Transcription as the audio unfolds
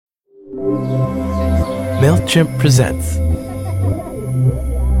MailChimp presents.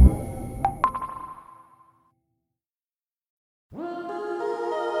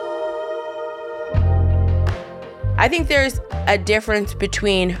 I think there's a difference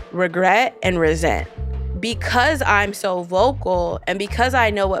between regret and resent. Because I'm so vocal and because I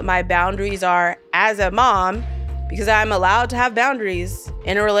know what my boundaries are as a mom, because I'm allowed to have boundaries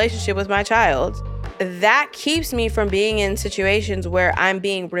in a relationship with my child, that keeps me from being in situations where I'm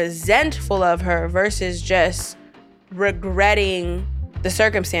being resentful of her versus just regretting the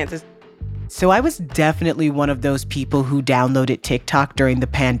circumstances. So I was definitely one of those people who downloaded TikTok during the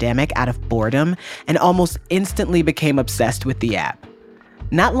pandemic out of boredom and almost instantly became obsessed with the app.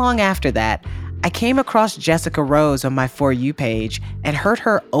 Not long after that, I came across Jessica Rose on my For You page and heard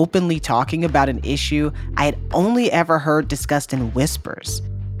her openly talking about an issue I had only ever heard discussed in whispers: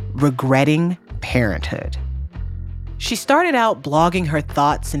 regretting parenthood. She started out blogging her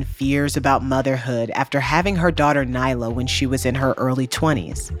thoughts and fears about motherhood after having her daughter Nyla when she was in her early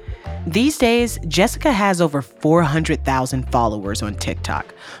 20s. These days, Jessica has over 400,000 followers on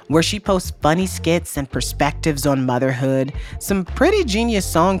TikTok, where she posts funny skits and perspectives on motherhood, some pretty genius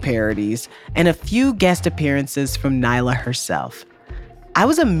song parodies, and a few guest appearances from Nyla herself. I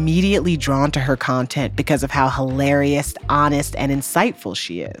was immediately drawn to her content because of how hilarious, honest, and insightful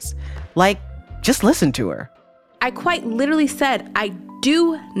she is. Like, just listen to her. I quite literally said, I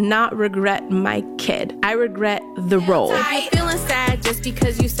do not regret my kid. I regret the role. I ain't feeling sad just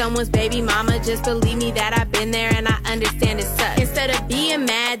because you someone's baby mama. Just believe me that I've been there and I understand it sucks. Instead of being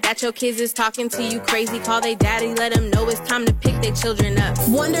mad that your kids is talking to you crazy, call they daddy, let them know it's time to pick their children up.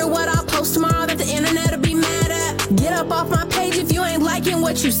 Wonder what I'll post tomorrow that the internet'll be mad at. Get up off my page if you ain't liking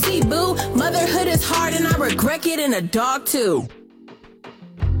what you see, boo. Motherhood is hard and I regret getting a dog too.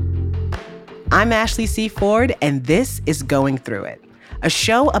 I'm Ashley C. Ford, and this is Going Through It, a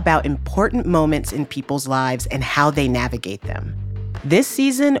show about important moments in people's lives and how they navigate them. This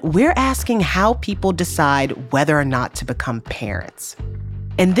season, we're asking how people decide whether or not to become parents.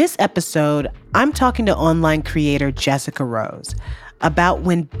 In this episode, I'm talking to online creator Jessica Rose about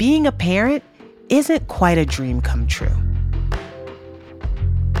when being a parent isn't quite a dream come true.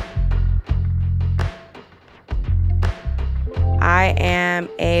 I am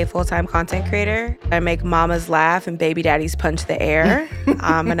a full-time content creator. I make mamas laugh and baby daddies punch the air.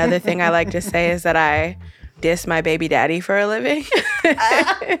 Another thing I like to say is that I diss my baby daddy for a living.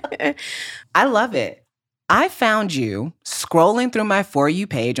 I love it. I found you scrolling through my For You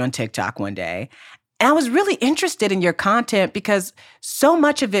page on TikTok one day, and I was really interested in your content because so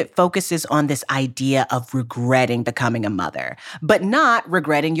much of it focuses on this idea of regretting becoming a mother, but not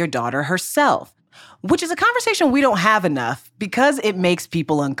regretting your daughter herself, which is a conversation we don't have enough because it makes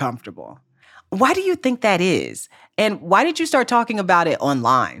people uncomfortable. Why do you think that is? And why did you start talking about it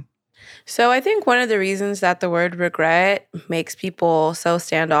online? So I think one of the reasons that the word regret makes people so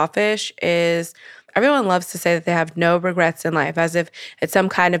standoffish is everyone loves to say that they have no regrets in life, as if it's some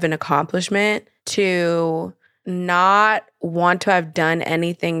kind of an accomplishment to not want to have done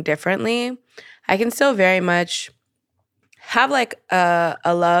anything differently. I can still very much have like a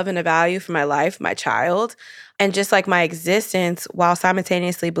love and a value for my life, my child, and just like my existence, while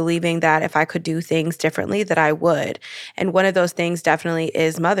simultaneously believing that if I could do things differently, that I would. And one of those things definitely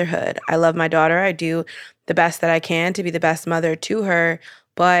is motherhood. I love my daughter. I do the best that I can to be the best mother to her.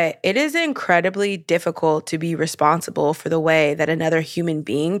 But it is incredibly difficult to be responsible for the way that another human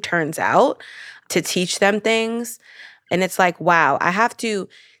being turns out, to teach them things. And it's like, wow, I have to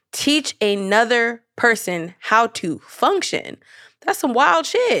teach another person how to function. That's some wild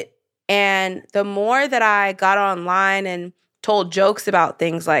shit. And the more that I got online and told jokes about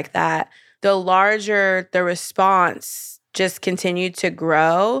things like that, the larger the response just continued to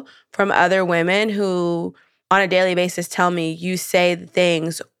grow from other women who on a daily basis tell me, you say the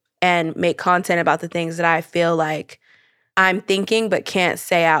things and make content about the things that I feel like I'm thinking but can't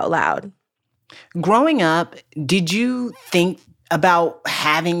say out loud. Growing up, did you think about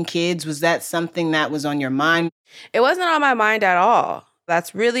having kids? Was that something that was on your mind? It wasn't on my mind at all.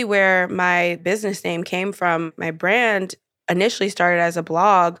 That's really where my business name came from. My brand initially started as a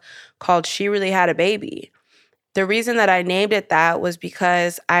blog called She Really Had a Baby. The reason that I named it that was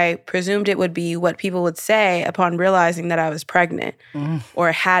because I presumed it would be what people would say upon realizing that I was pregnant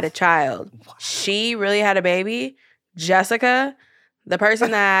or had a child. She really had a baby. Jessica, the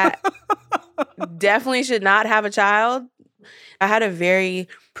person that definitely should not have a child. I had a very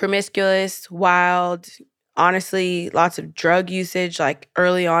promiscuous, wild, honestly, lots of drug usage like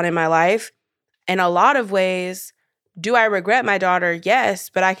early on in my life. In a lot of ways, do I regret my daughter? Yes,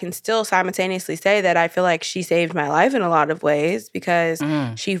 but I can still simultaneously say that I feel like she saved my life in a lot of ways because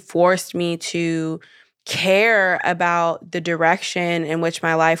she forced me to care about the direction in which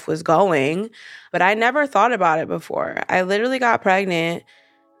my life was going, but I never thought about it before. I literally got pregnant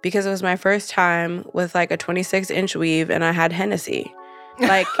because it was my first time with like a 26-inch weave and I had Hennessy.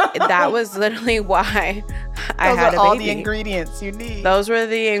 Like, that was literally why I had a baby. Those are all the ingredients you need. Those were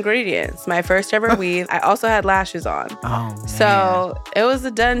the ingredients. My first ever weave. I also had lashes on. Oh, man. So it was a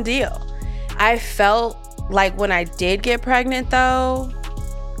done deal. I felt like when I did get pregnant, though,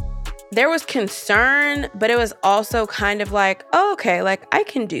 there was concern, but it was also kind of like, oh, okay, like I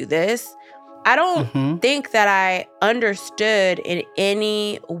can do this. I don't think that I understood in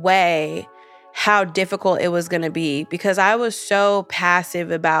any way how difficult it was going to be because I was so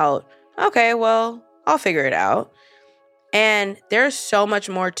passive about, okay, well, I'll figure it out. And there's so much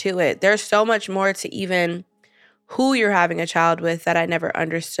more to it. There's so much more to even who you're having a child with that I never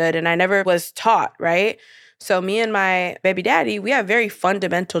understood and I never was taught, right? So me and my baby daddy, we have very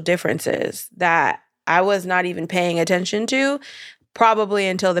fundamental differences that I was not even paying attention to probably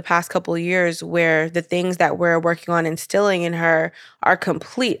until the past couple of years, where the things that we're working on instilling in her are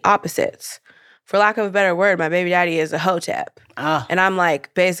complete opposites. For lack of a better word, my baby daddy is a hotep. And I'm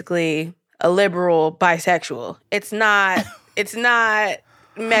like basically a liberal bisexual. It's not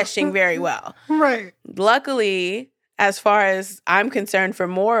meshing very well. Right. Luckily, as far as I'm concerned for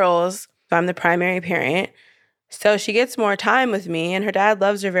morals, I'm the primary parent. So she gets more time with me and her dad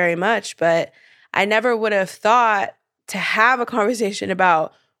loves her very much. But I never would have thought to have a conversation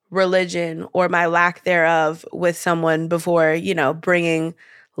about religion or my lack thereof with someone before, bringing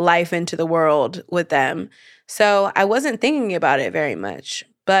life into the world with them. So I wasn't thinking about it very much.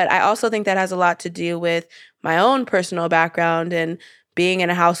 But I also think that has a lot to do with my own personal background and being in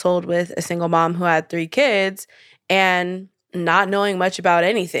a household with a single mom who had 3 kids and not knowing much about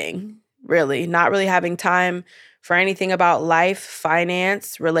anything, really, not really having time for anything about life,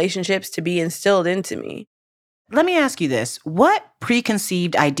 finance, relationships to be instilled into me. Let me ask you this. What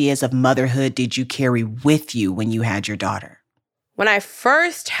preconceived ideas of motherhood did you carry with you when you had your daughter? When I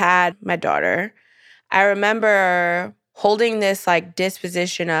first had my daughter, I remember holding this like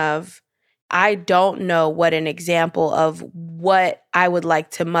disposition of, I don't know what an example of what I would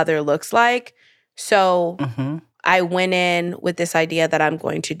like to mother looks like. So I went in with this idea that I'm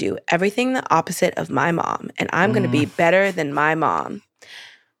going to do everything the opposite of my mom, and I'm going to be better than my mom.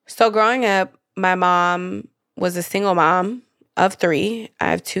 So growing up, my mom was a single mom of 3. I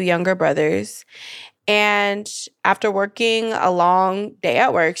have 2 younger brothers. And after working a long day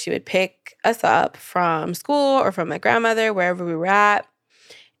at work, she would pick us up from school or from my grandmother, wherever we were at.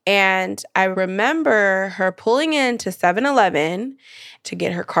 And I remember her pulling into 7-Eleven to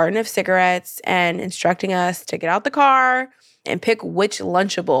get her carton of cigarettes and instructing us to get out the car and pick which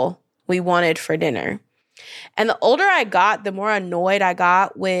Lunchable we wanted for dinner. And the older I got, the more annoyed I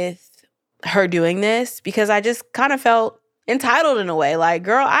got with her doing this because I just kind of felt entitled in a way. Like,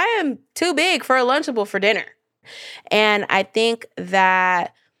 girl, I am too big for a Lunchable for dinner. And I think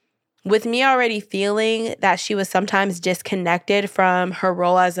that with me already feeling that she was sometimes disconnected from her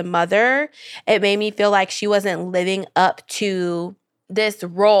role as a mother, it made me feel like she wasn't living up to this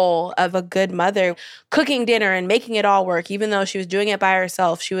role of a good mother, cooking dinner and making it all work, even though she was doing it by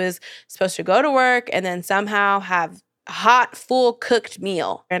herself. She was supposed to go to work and then somehow have a hot, full cooked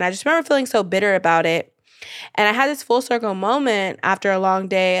meal. And I just remember feeling so bitter about it. And I had this full circle moment after a long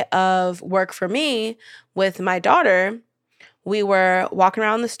day of work for me with my daughter. We were walking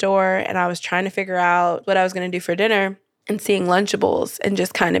around the store and I was trying to figure out what I was going to do for dinner and seeing Lunchables and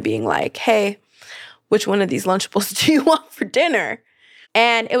just kind of being like, hey, which one of these Lunchables do you want for dinner?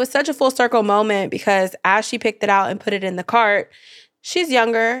 And it was such a full circle moment because as she picked it out and put it in the cart, she's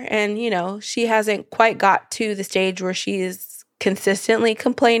younger and, she hasn't quite got to the stage where she's consistently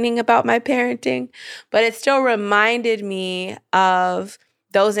complaining about my parenting, but it still reminded me of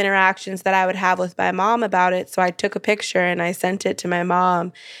those interactions that I would have with my mom about it. So I took a picture and I sent it to my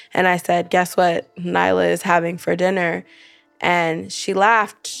mom and I said, guess what Nyla is having for dinner? And she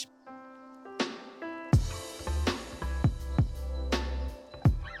laughed.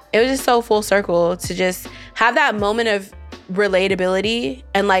 It was just so full circle to just have that moment of relatability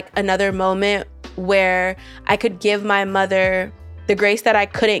and like another moment where I could give my mother the grace that I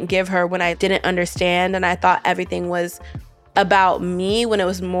couldn't give her when I didn't understand and I thought everything was about me when it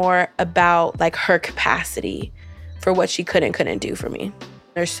was more about like her capacity for what she couldn't do for me.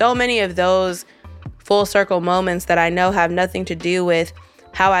 There's so many of those full circle moments that I know have nothing to do with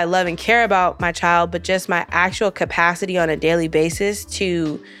how I love and care about my child, but just my actual capacity on a daily basis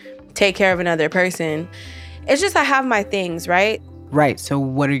to take care of another person. It's just I have my things, right? Right. So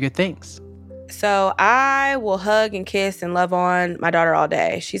what are your things? So I will hug and kiss and love on my daughter all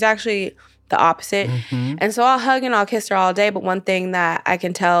day. She's actually the opposite. Mm-hmm. And so I'll hug and I'll kiss her all day. But one thing that I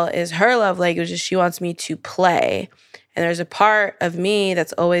can tell is her love language is she wants me to play. And there's a part of me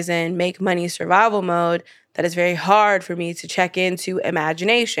that's always in make money survival mode that is very hard for me to check into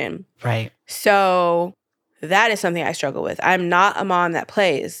imagination. Right. So that is something I struggle with. I'm not a mom that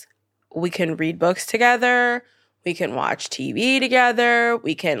plays. We can read books together. We can watch TV together.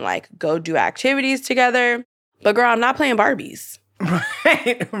 We can like go do activities together. But girl, I'm not playing Barbies.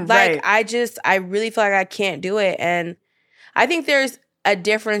 Right. Like I really feel like I can't do it. And I think there's a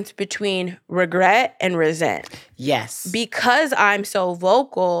difference between regret and resent. Yes. Because I'm so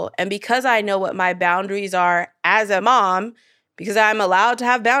vocal and because I know what my boundaries are as a mom, because I'm allowed to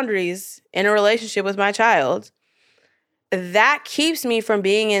have boundaries in a relationship with my child, that keeps me from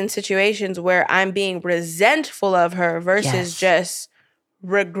being in situations where I'm being resentful of her versus just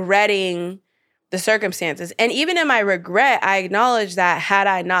regretting the circumstances. And even in my regret, I acknowledge that had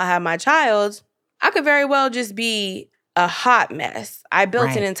I not had my child, I could very well just be a hot mess. I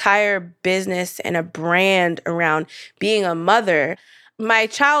built an entire business and a brand around being a mother. My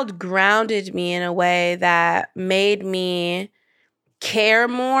child grounded me in a way that made me care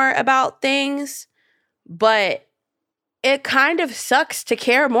more about things, but it kind of sucks to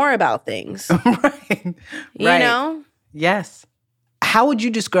care more about things. Right. You know? Yes. How would you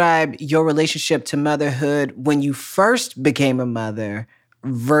describe your relationship to motherhood when you first became a mother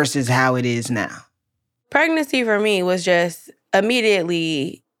versus how it is now? Pregnancy for me was just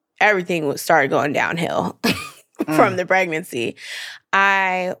immediately everything started going downhill from the pregnancy.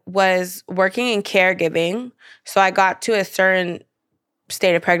 I was working in caregiving, so I got to a certain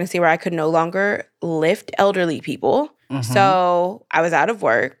state of pregnancy where I could no longer lift elderly people. Mm-hmm. So I was out of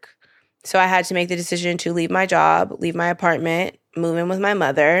work. So I had to make the decision to leave my job, leave my apartment, move in with my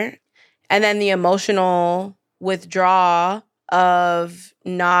mother. And then the emotional withdrawal of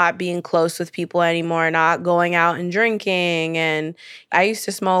not being close with people anymore, not going out and drinking. And I used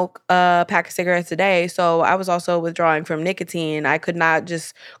to smoke a pack of cigarettes a day. So I was also withdrawing from nicotine. I could not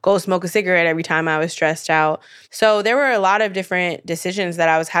just go smoke a cigarette every time I was stressed out. So there were a lot of different decisions that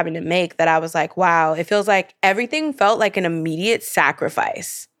I was having to make that I was like, wow, it feels like everything felt like an immediate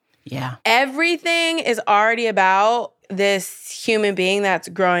sacrifice. Yeah. Everything is already about this human being that's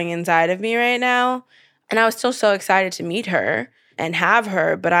growing inside of me right now. And I was still so excited to meet her and have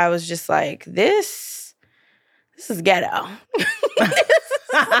her, but I was just like, this is ghetto.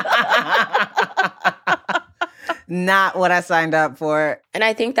 Not what I signed up for. And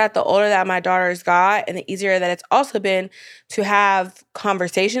I think that the older that my daughters got and the easier that it's also been to have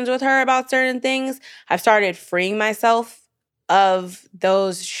conversations with her about certain things, I've started freeing myself of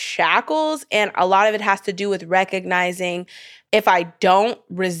those shackles. And a lot of it has to do with recognizing if I don't,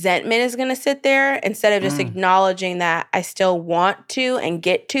 resentment is going to sit there instead of just acknowledging that I still want to and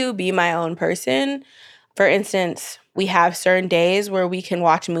get to be my own person. For instance, we have certain days where we can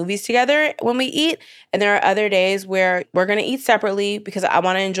watch movies together when we eat. And there are other days where we're going to eat separately because I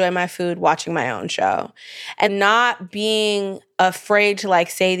want to enjoy my food watching my own show. And not being afraid to like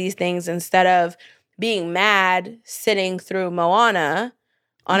say these things instead of being mad sitting through Moana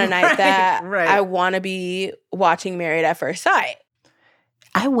on a night that I want to be watching Married at First Sight.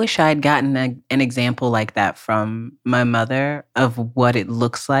 I wish I'd gotten an example like that from my mother of what it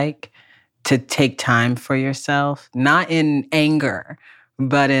looks like to take time for yourself, not in anger,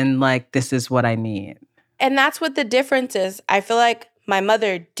 but in like, this is what I need. And that's what the difference is. I feel like my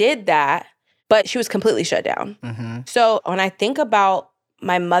mother did that, but she was completely shut down. Mm-hmm. So when I think about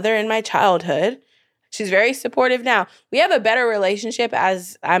my mother in my childhood, she's very supportive now. We have a better relationship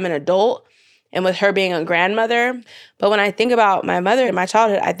as I'm an adult and with her being a grandmother. But when I think about my mother in my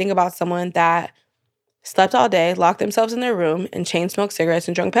childhood, I think about someone that slept all day, locked themselves in their room, and chain smoked cigarettes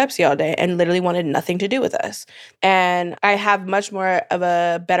and drank Pepsi all day and literally wanted nothing to do with us. And I have much more of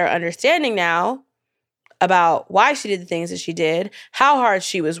a better understanding now about why she did the things that she did, how hard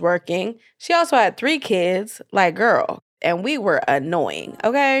she was working. She also had 3 kids, like, girl. And we were annoying,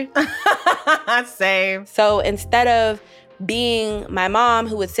 okay? Same. So instead of being my mom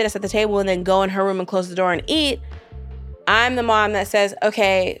who would sit us at the table and then go in her room and close the door and eat, I'm the mom that says,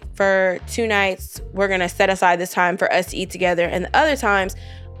 okay, for 2 nights, we're going to set aside this time for us to eat together. And the other times,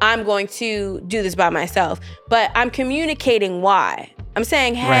 I'm going to do this by myself. But I'm communicating why. I'm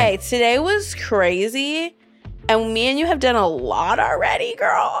saying, hey, today was crazy. And me and you have done a lot already,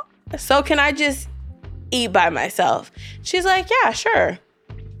 girl. So can I just eat by myself? She's like, yeah, sure.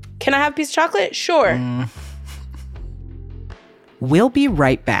 Can I have a piece of chocolate? Sure. We'll be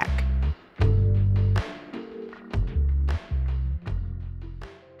right back.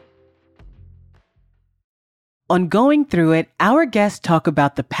 On Going Through It, our guests talk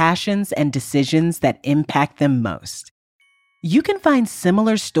about the passions and decisions that impact them most. You can find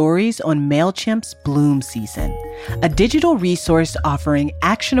similar stories on MailChimp's Bloom Season, a digital resource offering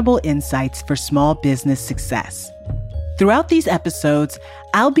actionable insights for small business success. Throughout these episodes,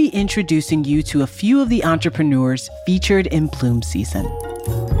 I'll be introducing you to a few of the entrepreneurs featured in Bloom Season.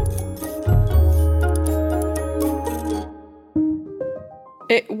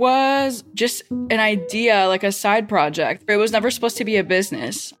 It was just an idea, like a side project. It was never supposed to be a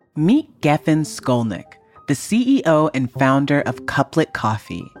business. Meet Geffen Skolnick, the CEO and founder of Couplet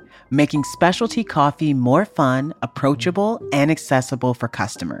Coffee, making specialty coffee more fun, approachable, and accessible for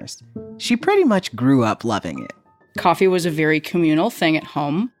customers. She pretty much grew up loving it. Coffee was a very communal thing at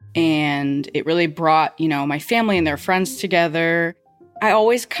home, and it really brought, my family and their friends together. I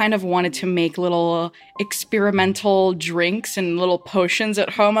always kind of wanted to make little experimental drinks and little potions at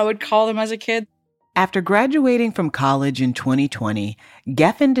home, I would call them as a kid. After graduating from college in 2020,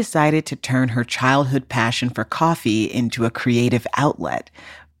 Geffen decided to turn her childhood passion for coffee into a creative outlet.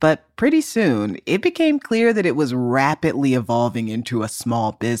 But pretty soon, it became clear that it was rapidly evolving into a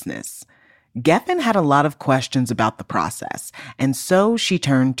small business. Geffen had a lot of questions about the process, and so she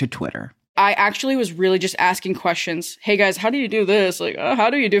turned to Twitter. I actually was really just asking questions. Hey guys, how do you do this? How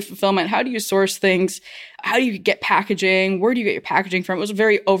do you do fulfillment? How do you source things? How do you get packaging? Where do you get your packaging from? It was a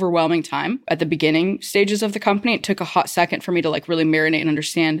very overwhelming time at the beginning stages of the company. It took a hot second for me to really marinate and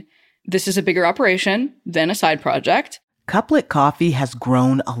understand this is a bigger operation than a side project. Couplet Coffee has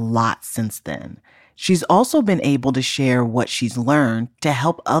grown a lot since then. She's also been able to share what she's learned to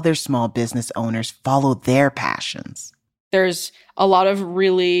help other small business owners follow their passions. There's a lot of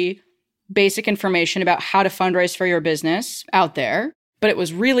really basic information about how to fundraise for your business out there, but it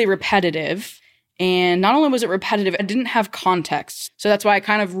was really repetitive. And not only was it repetitive, it didn't have context. So that's why I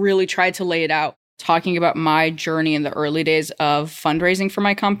kind of really tried to lay it out, talking about my journey in the early days of fundraising for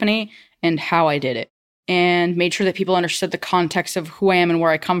my company and how I did it, and made sure that people understood the context of who I am and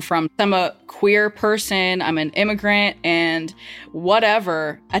where I come from. I'm a queer person, I'm an immigrant, and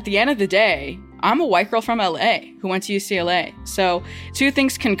whatever. At the end of the day, I'm a white girl from LA who went to UCLA. So two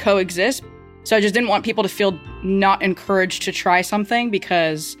things can coexist. So I just didn't want people to feel not encouraged to try something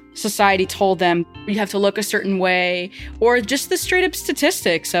because society told them you have to look a certain way, or just the straight up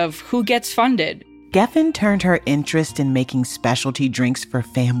statistics of who gets funded. Geffen turned her interest in making specialty drinks for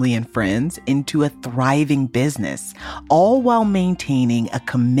family and friends into a thriving business, all while maintaining a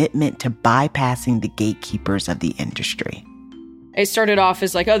commitment to bypassing the gatekeepers of the industry. It started off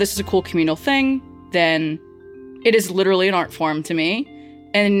as this is a cool communal thing. Then it is literally an art form to me.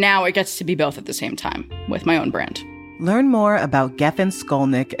 And now it gets to be both at the same time with my own brand. Learn more about Geffen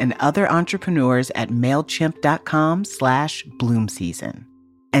Skolnick and other entrepreneurs at MailChimp.com/BloomSeason.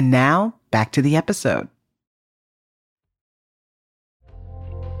 And now, back to the episode.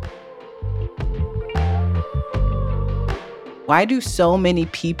 Why do so many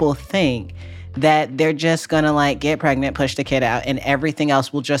people think that they're just gonna get pregnant, push the kid out, and everything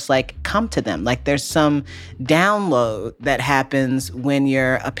else will just come to them? There's some download that happens when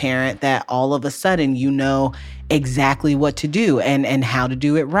you're a parent that all of a sudden you know exactly what to do and how to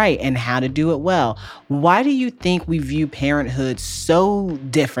do it right and how to do it well. Why do you think we view parenthood so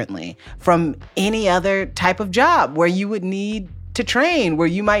differently from any other type of job where you would need to train, where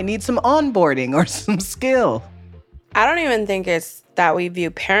you might need some onboarding or some skill? I don't even think it's that we view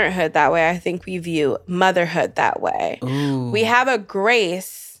parenthood that way. I think we view motherhood that way. Ooh. We have a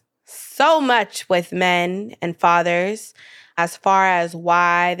grace so much with men and fathers as far as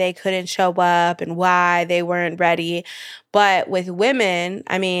why they couldn't show up and why they weren't ready. But with women,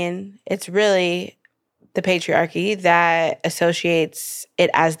 it's really the patriarchy that associates it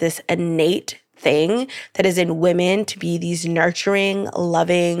as this innate thing that is in women to be these nurturing,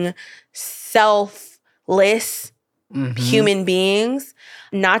 loving, selfless human beings,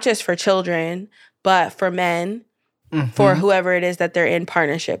 not just for children, but for men, for whoever it is that they're in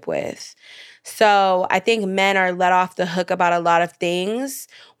partnership with. So I think men are let off the hook about a lot of things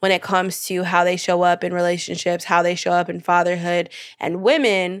when it comes to how they show up in relationships, how they show up in fatherhood, and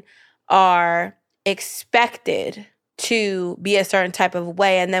women are expected to be a certain type of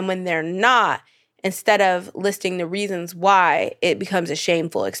way. And then when they're not, instead of listing the reasons why, it becomes a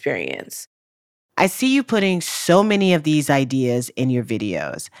shameful experience. I see you putting so many of these ideas in your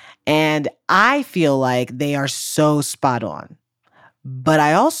videos, and I feel like they are so spot on. But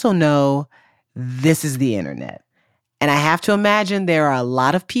I also know this is the internet, and I have to imagine there are a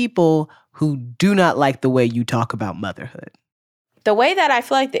lot of people who do not like the way you talk about motherhood. The way that I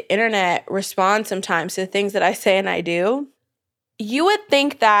feel like the internet responds sometimes to the things that I say and I do, you would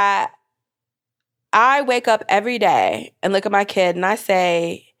think that I wake up every day and look at my kid and I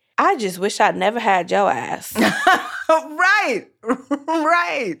say, I just wish I'd never had your ass. Right.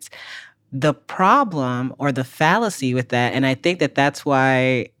 The problem or the fallacy with that, and I think that that's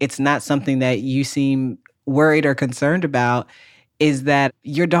why it's not something that you seem worried or concerned about, is that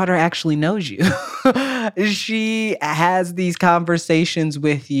your daughter actually knows you. She has these conversations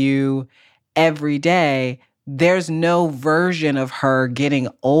with you every day. There's no version of her getting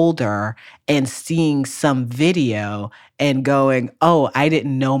older and seeing some video and going, oh, I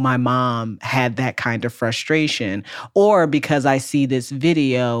didn't know my mom had that kind of frustration. Or because I see this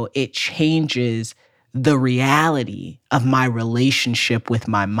video, it changes the reality of my relationship with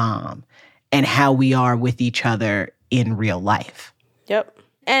my mom and how we are with each other in real life. Yep.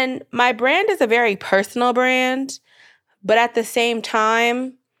 And my brand is a very personal brand, but at the same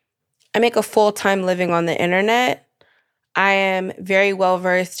time, I make a full-time living on the internet. I am very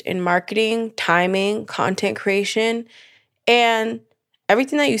well-versed in marketing, timing, content creation, and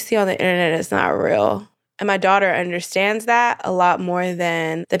everything that you see on the internet is not real. And my daughter understands that a lot more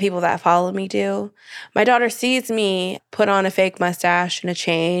than the people that follow me do. My daughter sees me put on a fake mustache and a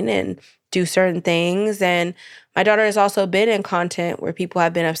chain and do certain things. And my daughter has also been in content where people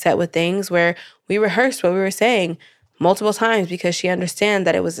have been upset with things where we rehearsed what we were saying multiple times because she understands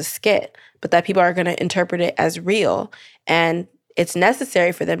that it was a skit, but that people are going to interpret it as real. And it's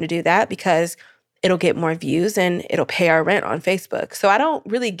necessary for them to do that because it'll get more views and it'll pay our rent on Facebook. So I don't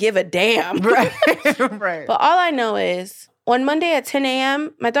really give a damn. Right. But all I know is on Monday at 10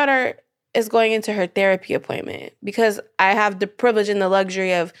 a.m., my daughter is going into her therapy appointment because I have the privilege and the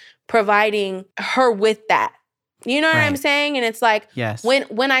luxury of providing her with that. You know what I'm saying? And it's like, yes.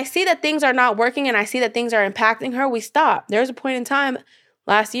 when I see that things are not working and I see that things are impacting her, we stop. There was a point in time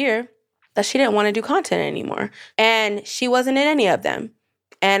last year that she didn't want to do content anymore. And she wasn't in any of them.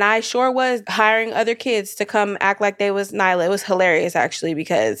 And I sure was hiring other kids to come act like they was Nyla. It was hilarious, actually,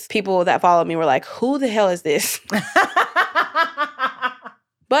 because people that followed me were like, who the hell is this?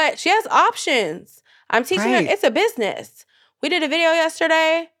 But she has options. I'm teaching her, it's a business. We did a video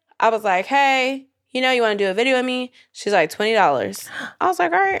yesterday. I was like, hey, you want to do a video with me? She's like, $20. I was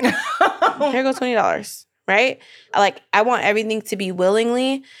like, all right, here goes $20, right? I want everything to be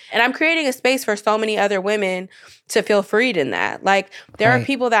willingly. And I'm creating a space for so many other women to feel freed in that. There are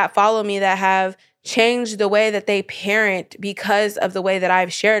people that follow me that have changed the way that they parent because of the way that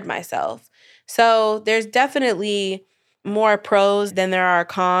I've shared myself. So there's definitely more pros than there are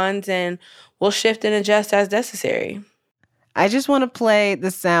cons, and we'll shift and adjust as necessary. I just want to play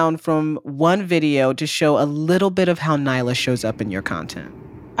the sound from one video to show a little bit of how Nyla shows up in your content.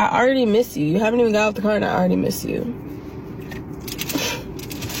 I already miss you. You haven't even got off the car and I already miss you.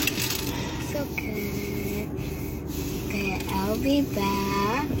 It's okay. But I'll be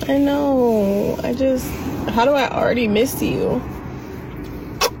back. I know. How do I already miss you?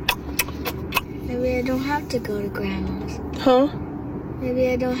 Maybe I don't have to go to Grandma's. Huh? Maybe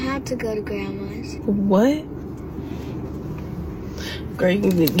I don't have to go to Grandma's. What? Girl, you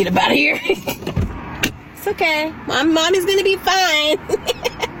can get up out of here. It's okay. My mommy's gonna be fine.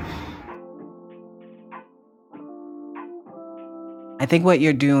 I think what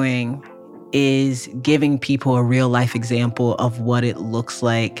you're doing is giving people a real life example of what it looks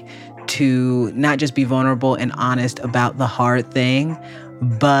like to not just be vulnerable and honest about the hard thing,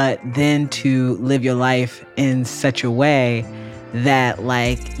 but then to live your life in such a way that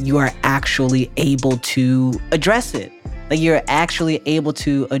you are actually able to address it. You're actually able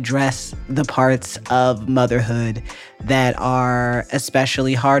to address the parts of motherhood that are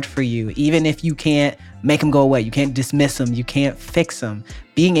especially hard for you. Even if you can't make them go away, you can't dismiss them, you can't fix them.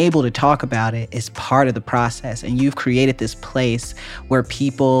 Being able to talk about it is part of the process. And you've created this place where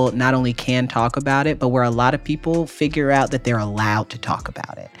people not only can talk about it, but where a lot of people figure out that they're allowed to talk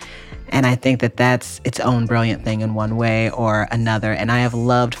about it. And I think that that's its own brilliant thing in one way or another. And I have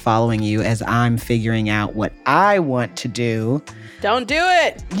loved following you as I'm figuring out what I want to do. Don't do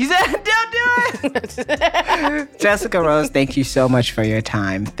it. You said don't do it. Jessica Rose, thank you so much for your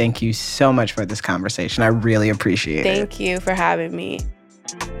time. Thank you so much for this conversation. I really appreciate it. Thank you for having me.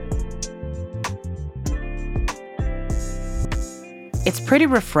 It's pretty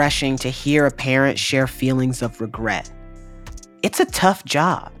refreshing to hear a parent share feelings of regret. It's a tough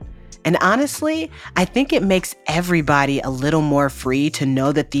job. And honestly, I think it makes everybody a little more free to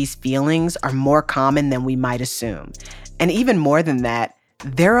know that these feelings are more common than we might assume. And even more than that,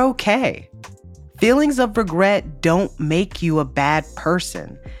 they're okay. Feelings of regret don't make you a bad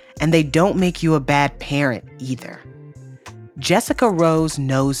person, and they don't make you a bad parent either. Jessica Rose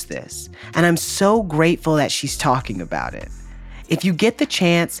knows this, and I'm so grateful that she's talking about it. If you get the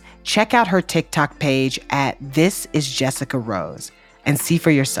chance, check out her TikTok page at This Is Jessica Rose and see for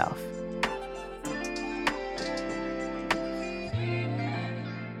yourself.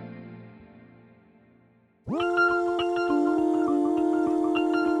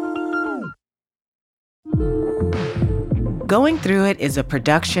 Going Through It is a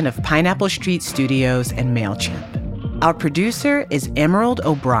production of Pineapple Street Studios and MailChimp. Our producer is Emerald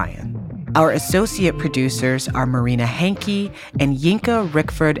O'Brien. Our associate producers are Marina Hankey and Yinka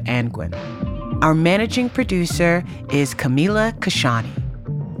Rickford Angwin. Our managing producer is Camila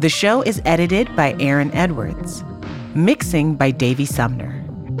Kashani. The show is edited by Aaron Edwards. Mixing by Davey Sumner.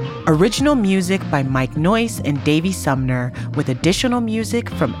 Original music by Mike Noyce and Davey Sumner with additional music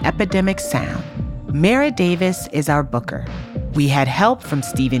from Epidemic Sound. Mara Davis is our booker. We had help from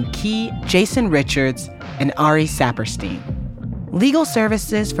Stephen Key, Jason Richards, and Ari Saperstein. Legal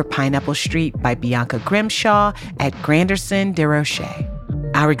services for Pineapple Street by Bianca Grimshaw at Granderson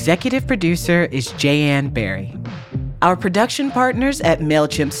DeRoche. Our executive producer is Jayanne Barry. Our production partners at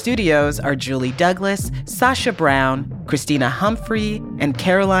MailChimp Studios are Julie Douglas, Sasha Brown, Christina Humphrey, and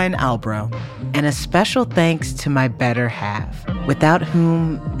Caroline Albro. And a special thanks to my better half, without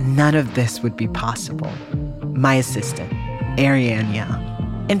whom none of this would be possible. My assistant, Ariane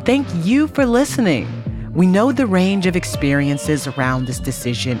Young. And thank you for listening. We know the range of experiences around this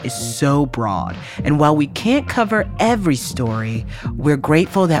decision is so broad, and while we can't cover every story, we're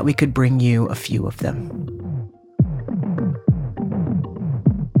grateful that we could bring you a few of them.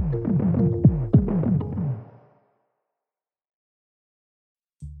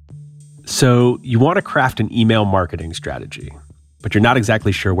 So you want to craft an email marketing strategy, but you're not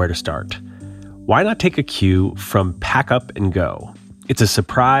exactly sure where to start. Why not take a cue from Pack Up and Go? It's a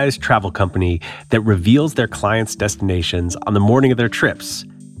surprise travel company that reveals their clients' destinations on the morning of their trips.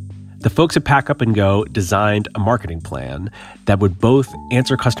 The folks at Pack Up and Go designed a marketing plan that would both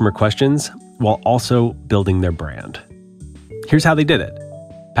answer customer questions while also building their brand. Here's how they did it.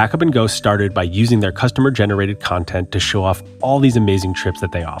 Pack Up and Go started by using their customer-generated content to show off all these amazing trips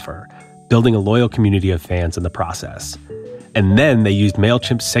that they offer, building a loyal community of fans in the process. And then they used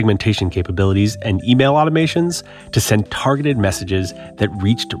MailChimp's segmentation capabilities and email automations to send targeted messages that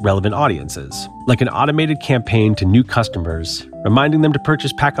reached relevant audiences, like an automated campaign to new customers, reminding them to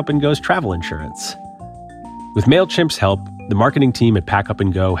purchase Pack Up and Go's travel insurance. With MailChimp's help, the marketing team at Pack Up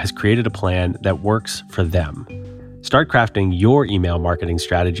and Go has created a plan that works for them. Start crafting your email marketing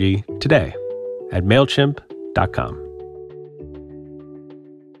strategy today at MailChimp.com.